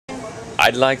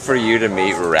I'd like for you to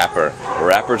meet Rapper.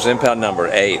 Rapper's impound number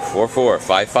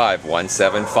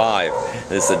A4455175.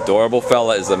 This adorable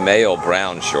fella is a male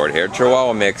brown short-haired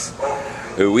Chihuahua mix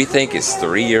who we think is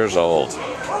 3 years old.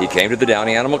 He came to the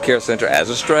Downey Animal Care Center as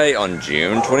a stray on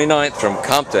June 29th from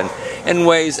Compton and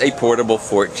weighs a portable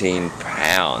 14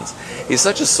 pounds. He's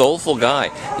such a soulful guy.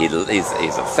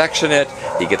 He's affectionate.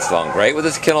 He gets along great with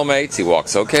his kennel mates. He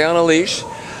walks okay on a leash,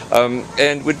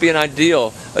 and would be an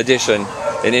ideal addition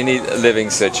in any living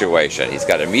situation. He's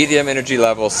got a medium energy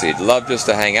level, so he'd love just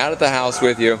to hang out at the house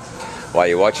with you while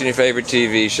you're watching your favorite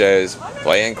TV shows,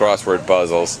 playing crossword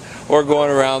puzzles, or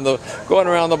going around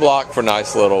the block for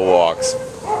nice little walks.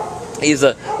 He's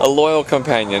a loyal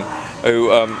companion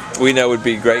who we know would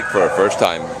be great for a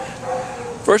first-time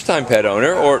pet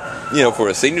owner, or for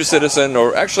a senior citizen,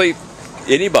 or actually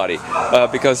anybody,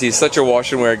 because he's such a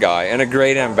wash and wear guy and a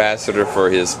great ambassador for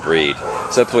his breed.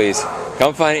 So please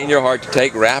come find it in your heart to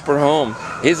take Rapper home.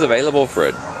 He's available for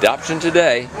adoption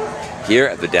today here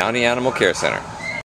at the Downey Animal Care Center.